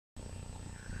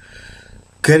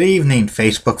Good evening,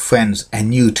 Facebook friends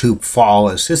and YouTube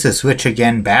followers. This is Rich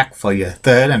again, back for your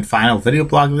third and final video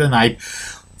blog of the night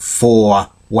for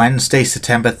Wednesday,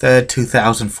 September 3rd,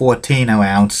 2014,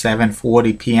 around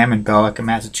 7:40 p.m. in Billerica,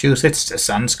 Massachusetts. The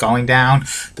sun's going down,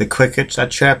 the crickets are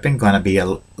chirping, going to be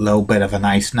a little bit of a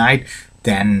nice night.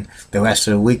 Then the rest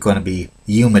of the week going to be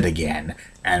humid again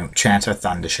and chance of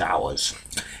thunder showers.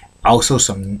 Also,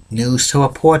 some news to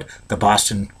report. The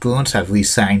Boston Bruins have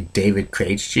re-signed David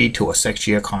Krejci to a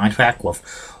 6-year contract with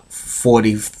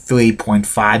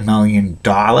 $43.5 million.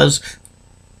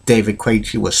 David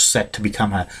Krejci was set to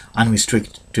become an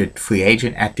unrestricted free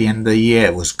agent at the end of the year.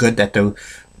 It was good that the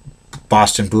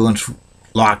Boston Bruins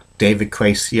locked David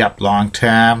Krejci up long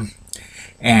term,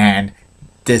 and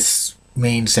this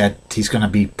means that he's going to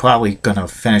be probably going to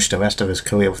finish the rest of his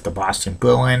career with the Boston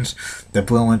Bruins. The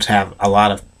Bruins have a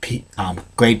lot of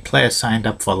great players signed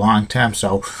up for long term,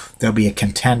 so they'll be a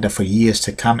contender for years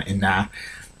to come in the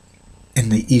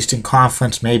Eastern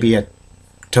Conference, maybe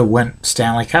to win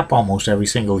Stanley Cup almost every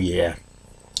single year.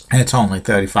 And it's only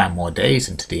 35 more days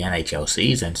into the NHL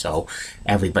season, so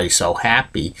everybody's so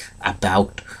happy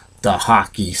about the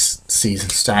hockey season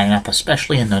starting up,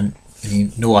 especially in the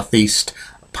Northeast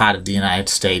part of the United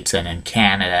States and in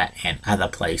Canada and other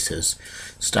places.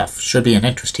 Stuff should be an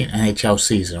interesting NHL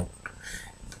season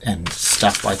and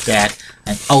stuff like that.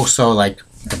 And also, like,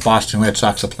 the Boston Red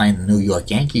Sox are playing the New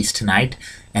York Yankees tonight,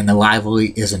 and the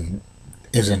rivalry isn't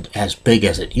as big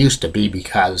as it used to be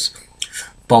because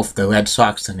both the Red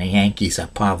Sox and the Yankees are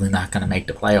probably not going to make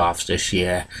the playoffs this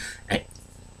year,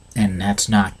 and that's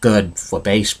not good for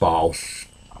baseball.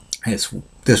 This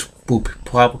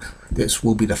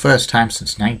will be the first time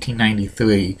since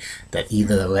 1993 that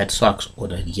either the Red Sox or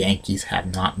the Yankees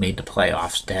have not made the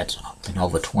playoffs. That's in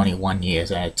over 21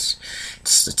 years, and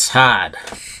it's hard.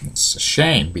 It's a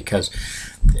shame because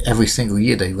every single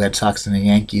year the Red Sox and the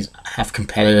Yankees have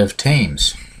competitive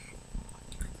teams.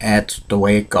 That's the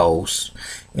way it goes.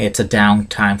 It's a down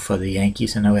time for the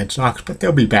Yankees and the Red Sox, but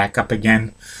they'll be back up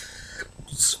again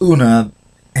sooner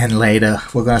and later.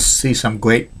 We're going to see some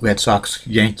great Red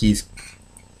Sox-Yankees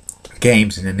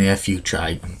games in the near future.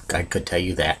 I could tell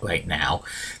you that right now.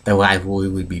 The rivalry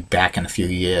will be back in a few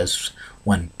years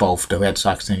when both the Red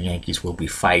Sox and the Yankees will be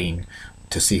fighting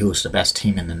to see who's the best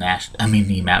team in the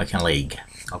American League.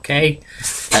 Okay?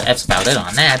 That's about it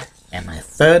on that. And my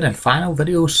third and final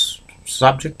video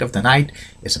subject of the night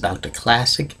is about the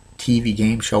classic TV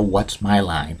game show What's My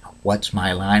Line. What's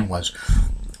My Line was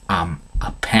a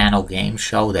panel game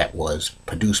show that was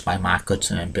produced by Mark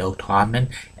Goodson and Bill Todman.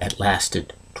 It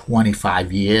lasted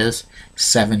 25 years,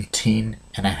 17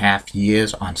 and a half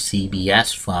years on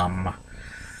CBS from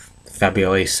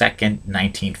February 2nd,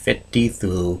 1950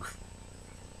 through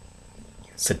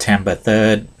September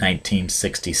 3rd,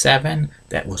 1967.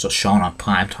 That was shown on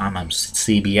primetime on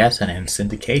CBS and in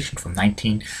syndication from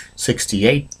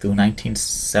 1968 through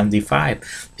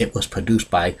 1975. It was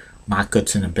produced by Mark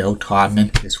Goodson and Bill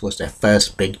Todman. This was their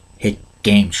first big hit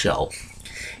game show,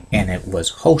 and it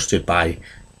was hosted by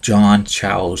John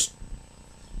Charles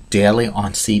Daly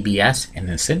on CBS, and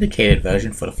the syndicated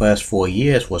version for the first 4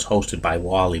 years was hosted by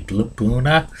Wally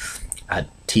Bruner, a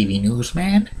TV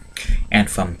newsman,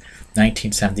 and from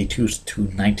 1972 to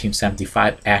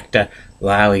 1975, actor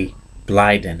Larry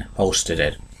Blyden hosted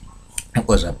it. It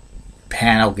was a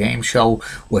panel game show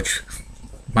which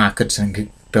Mark Goodson and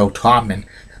Bill Todman,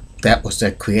 that was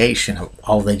the creation of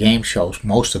all the game shows.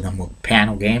 Most of them were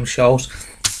panel game shows,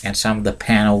 and some of the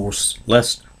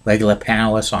regular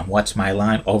panelists on What's My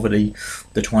Line over the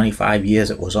 25 years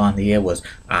it was on the air was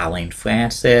Arlene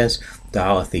Francis,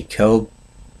 Dorothy Kilgane,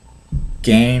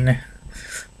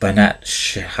 Burnett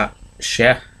Sheriff,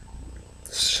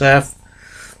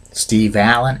 Steve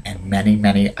Allen, and many,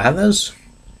 many others.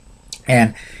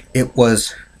 And it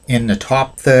was in the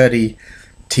top 30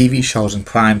 TV shows in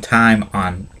prime time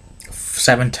on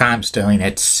 7 times during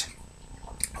its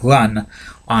run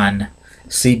on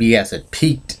CBS. It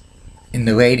peaked in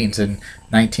the ratings in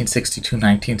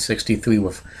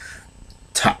 1962-1963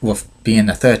 with being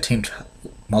the 13th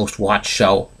most watched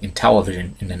show in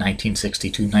television in the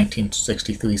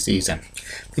 1962-1963 season.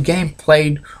 The game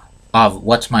played of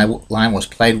What's My Line was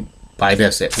played by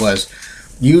this. It was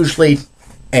usually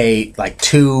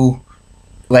two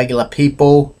regular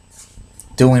people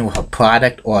doing a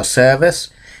product or a service,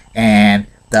 and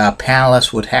the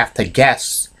panelists would have to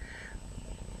guess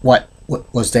what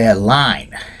was their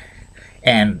line.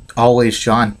 And always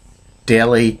Charles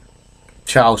Daly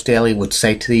would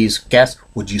say to these guests,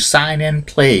 "Would you sign in,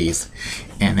 please?"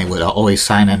 And they would always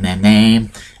sign in their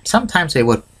name. Sometimes they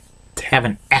would have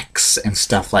an X and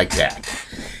stuff like that.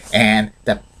 And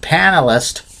the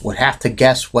panelist would have to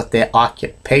guess what their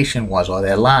occupation was or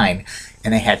their line,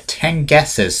 and they had 10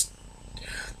 guesses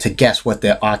to guess what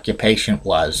their occupation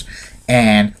was.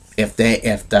 And if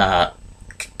the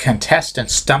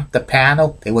contestants stumped the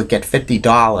panel, they would get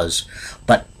 $50.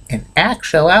 But in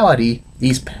actuality,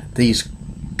 these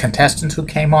contestants who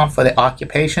came on for their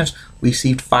occupations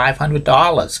received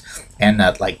 $500, and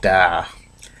the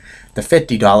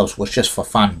 $50 was just for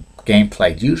fun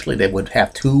gameplay. Usually they would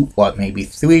have 2 or maybe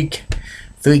three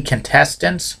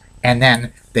contestants, and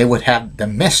then they would have the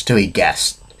mystery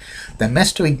guest. The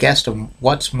mystery guest of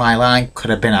What's My Line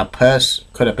could have been a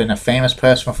famous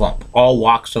person from all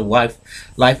walks of life,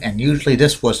 and usually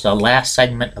this was the last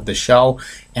segment of the show,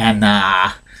 and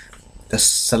the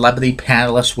celebrity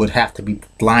panelists would have to be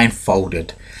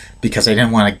blindfolded because they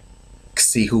didn't want to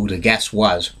see who the guest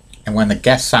was. And when the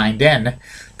guest signed in,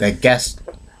 the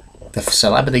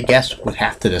celebrity guest would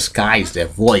have to disguise their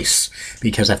voice,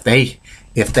 because if they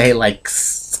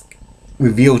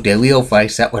revealed their real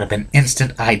voice, that would have been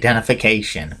instant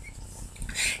identification.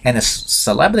 And the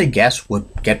celebrity guest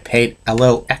would get paid a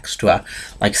little extra,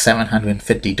 like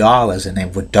 $750, and they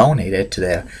would donate it to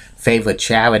their favorite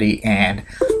charity. And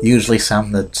usually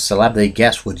some of the celebrity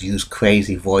guests would use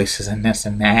crazy voices and this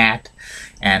and that,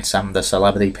 and some of the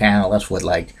celebrity panelists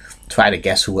would try to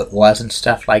guess who it was and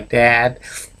stuff like that.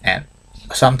 And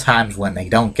sometimes when they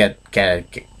don't get the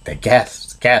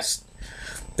guest,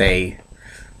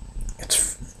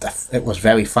 it was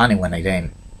very funny when they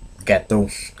didn't get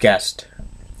the guest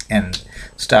and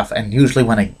stuff. And usually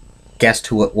when they guessed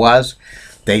who it was,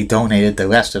 they donated the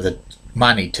rest of the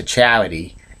money to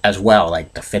charity as well,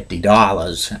 like the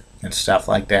 $50 and stuff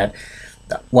like that.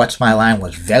 What's My Line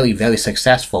was very, very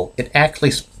successful. It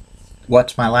actually,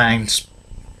 What's My Line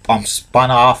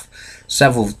spun off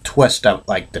several twists of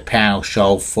the panel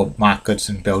show for Mark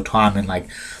Goodson, Bill Todman, like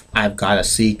I've Got a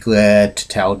Secret, To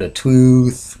Tell the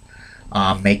Truth,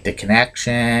 Make the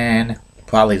Connection,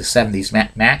 probably the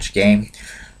 70s match game,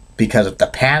 because the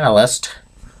panelist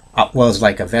was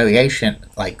like a variation,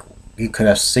 like you could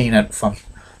have seen it from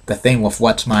the thing with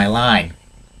What's My Line.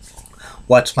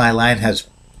 What's My Line had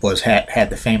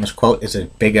the famous quote, "Is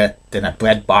it bigger than a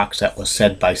bread box?" that was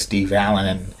said by Steve Allen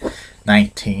in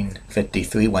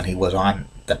 1953 when he was on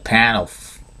the panel.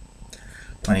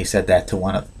 When he said that to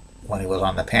when he was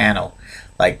on the panel,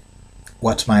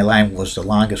 What's My Line was the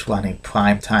longest running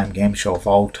primetime game show of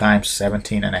all time,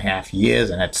 17 and a half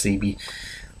years, and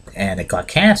and it got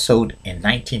canceled in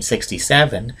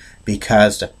 1967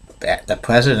 because the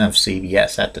president of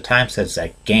CBS at the time says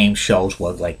that game shows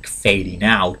were fading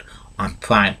out on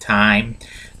prime time.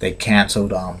 They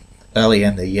canceled early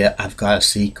in the year I've Got a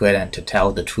Secret and To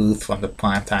Tell the Truth from the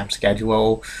primetime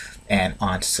schedule. And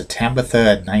on September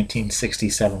 3rd,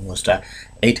 1967 was the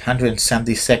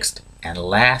 876th and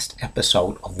last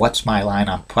episode of What's My Line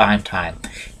on primetime.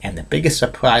 And the biggest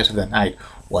surprise of the night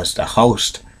was the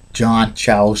host, John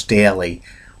Charles Daly,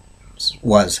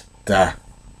 was the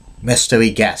mystery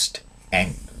guest.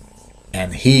 And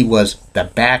he was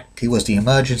the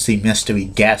emergency mystery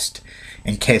guest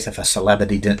in case if a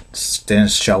celebrity didn't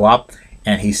show up.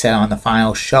 And he said on the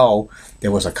final show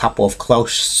there was a couple of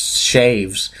close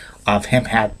shaves of him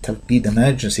had to be the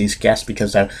emergency guest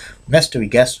because the mystery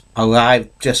guest arrived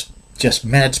just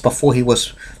minutes before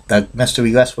the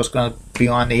mystery guest was going to be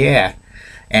on the air.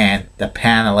 And the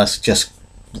panelists just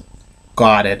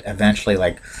got it eventually,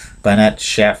 like Burnett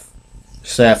Cerf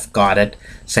got it,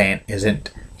 saying,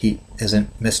 Isn't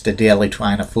Mr. Daly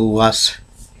trying to fool us?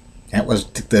 And it was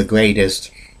the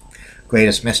greatest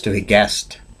mystery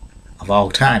guest of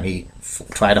all time. He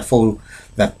tried to fool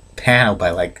the panel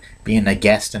by being the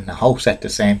guest and the host at the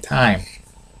same time.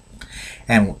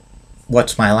 And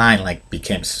What's My Line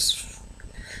became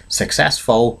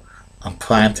successful on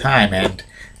prime time, and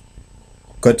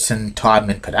Goodson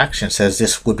Todman Production says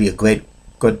this would be a good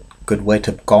way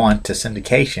to go on to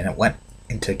syndication. It went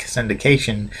into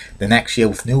syndication the next year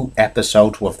with new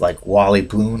episodes with Wally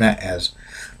Bruner as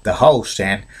the host,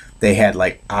 and they had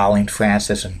Arlene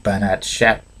Francis and Burnett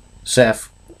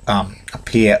Cerf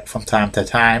appear from time to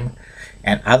time,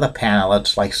 and other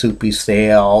panelists like Soupy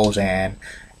Sales and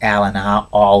Alan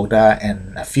Alda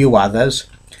and a few others.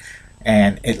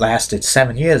 And it lasted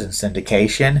 7 years in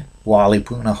syndication. Wally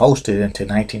Bruner hosted until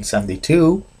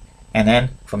 1972, and then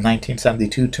from 1972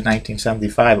 to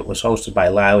 1975 it was hosted by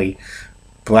Larry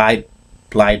Blyden.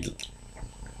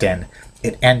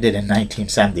 It ended in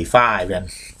 1975, and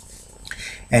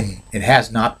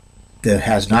there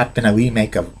has not been a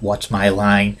remake of What's My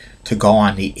Line to go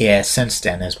on the air since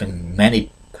then. There's been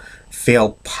many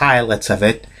failed pilots of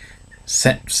it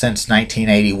since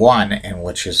 1981, and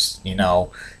which is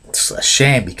it's a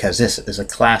shame because this is a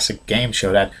classic game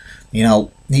show that,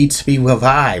 needs to be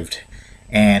revived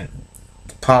and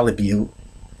probably be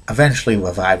eventually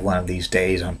revived one of these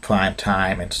days on prime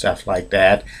time and stuff like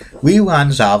that.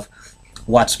 Reruns of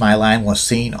What's My Line was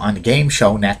seen on the Game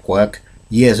Show Network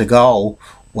years ago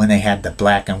when they had the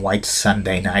black and white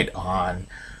Sunday night on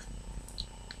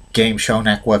Game Show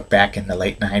Network back in the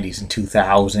late 90s and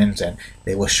 2000s, and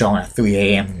they were shown at 3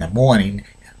 a.m. in the morning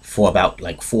for about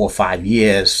like 4 or 5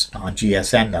 years on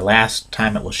GSN. The last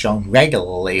time it was shown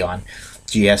regularly on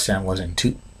GSN was in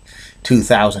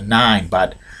 2009,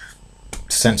 but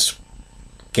since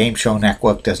Game Show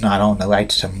Network does not own the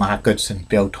rights to Mark Goodson,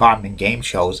 Bill Todman game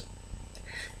shows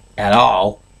at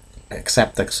all,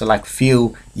 except the select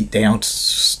few, they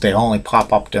only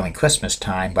pop up during Christmas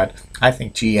time. But I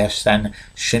think GSN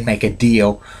should make a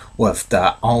deal with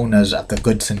the owners of the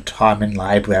Goodson Todman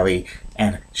library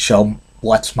and show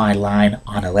What's My Line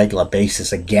on a regular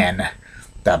basis again,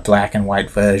 the black and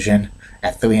white version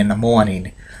at 3 in the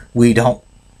morning.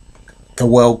 The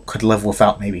world could live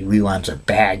without maybe reruns of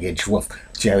Baggage with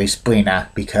Jerry Springer,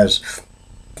 because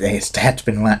that's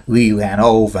been reran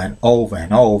over and over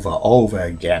and over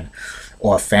again,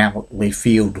 or Family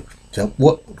Feud. So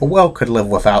the world could live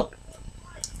without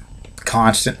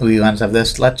constant reruns of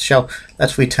this.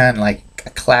 Let's return like a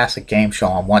classic game show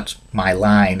on What's My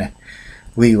Line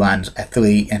reruns at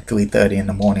 3 and 3:30 in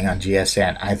the morning on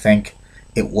GSN. I think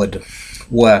it would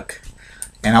work.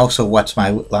 And also, What's My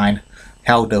Line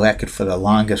held the record for the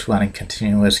longest running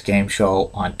continuous game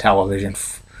show on television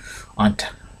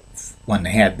when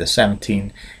they had the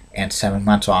 17 and 7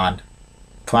 months on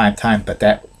prime time, but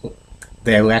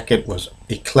their record was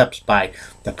eclipsed by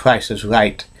The Price is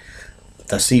Right,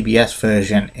 the CBS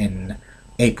version, in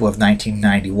April of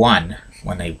 1991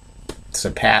 when they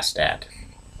surpassed that.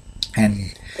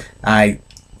 And I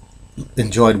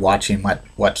enjoyed watching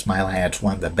What's My Line. It's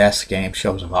one of the best game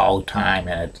shows of all time,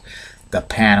 and the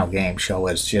panel game show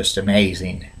is just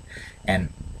amazing,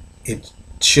 and it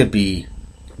should be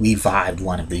revived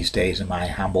one of these days, in my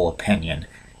humble opinion.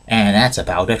 And that's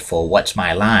about it for What's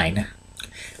My Line.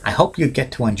 I hope you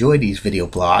get to enjoy these video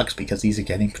blogs, because these are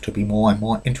getting to be more and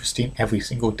more interesting every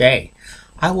single day.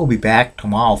 I will be back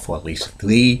tomorrow for at least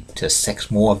 3 to 6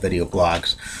 more video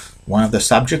blogs. One of the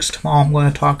subjects tomorrow I'm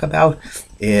going to talk about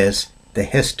is the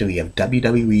history of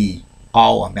WWE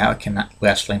All-American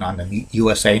Wrestling on the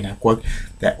USA Network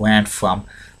that ran from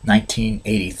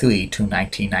 1983 to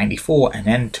 1994, and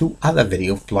then 2 other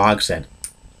video blogs that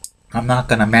I'm not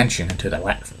going to mention until the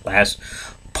last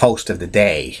post of the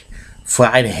day.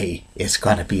 Friday is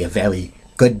going to be a very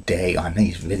good day on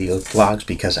these video blogs,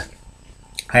 because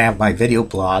I have my video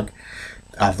blog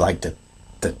of like the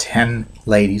 10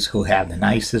 ladies who have the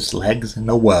nicest legs in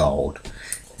the world.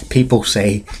 People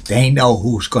say they know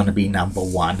who's going to be number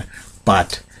 1,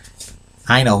 but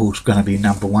I know who's going to be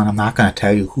number 1. I'm not going to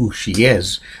tell you who she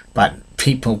is, but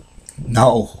people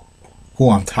know who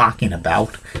I'm talking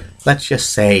about. Let's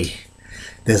just say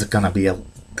there's going to be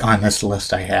on this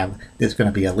list I have, there's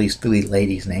going to be at least 3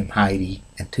 ladies named Heidi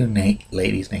and 2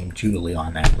 ladies named Julie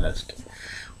on that list.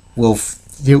 You'll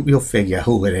figure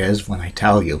who it is when I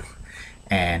tell you,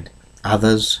 and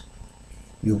others,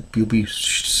 you'll be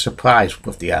surprised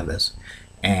with the others.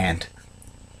 And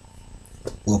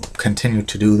we'll continue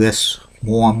to do this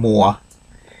more and more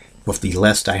with the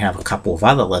list. I have a couple of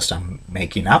other lists I'm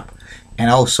making up, and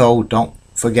also don't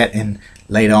forget,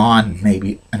 later on,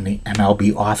 maybe in the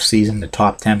MLB offseason, the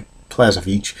top 10 players of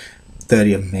each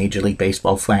 30 of Major League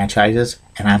Baseball franchises,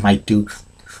 and I might do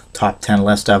top 10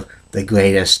 list of the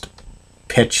greatest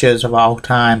pitchers of all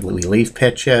time, relief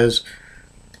pitchers,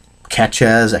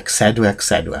 catchers, etc.,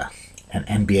 etc. And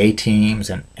NBA teams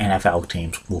and NFL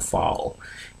teams will follow.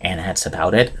 And that's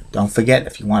about it. Don't forget,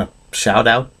 if you want to shout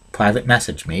out, private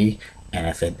message me,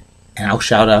 and I'll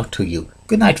shout out to you.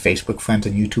 Good night, Facebook friends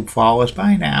and YouTube followers.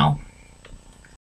 Bye now.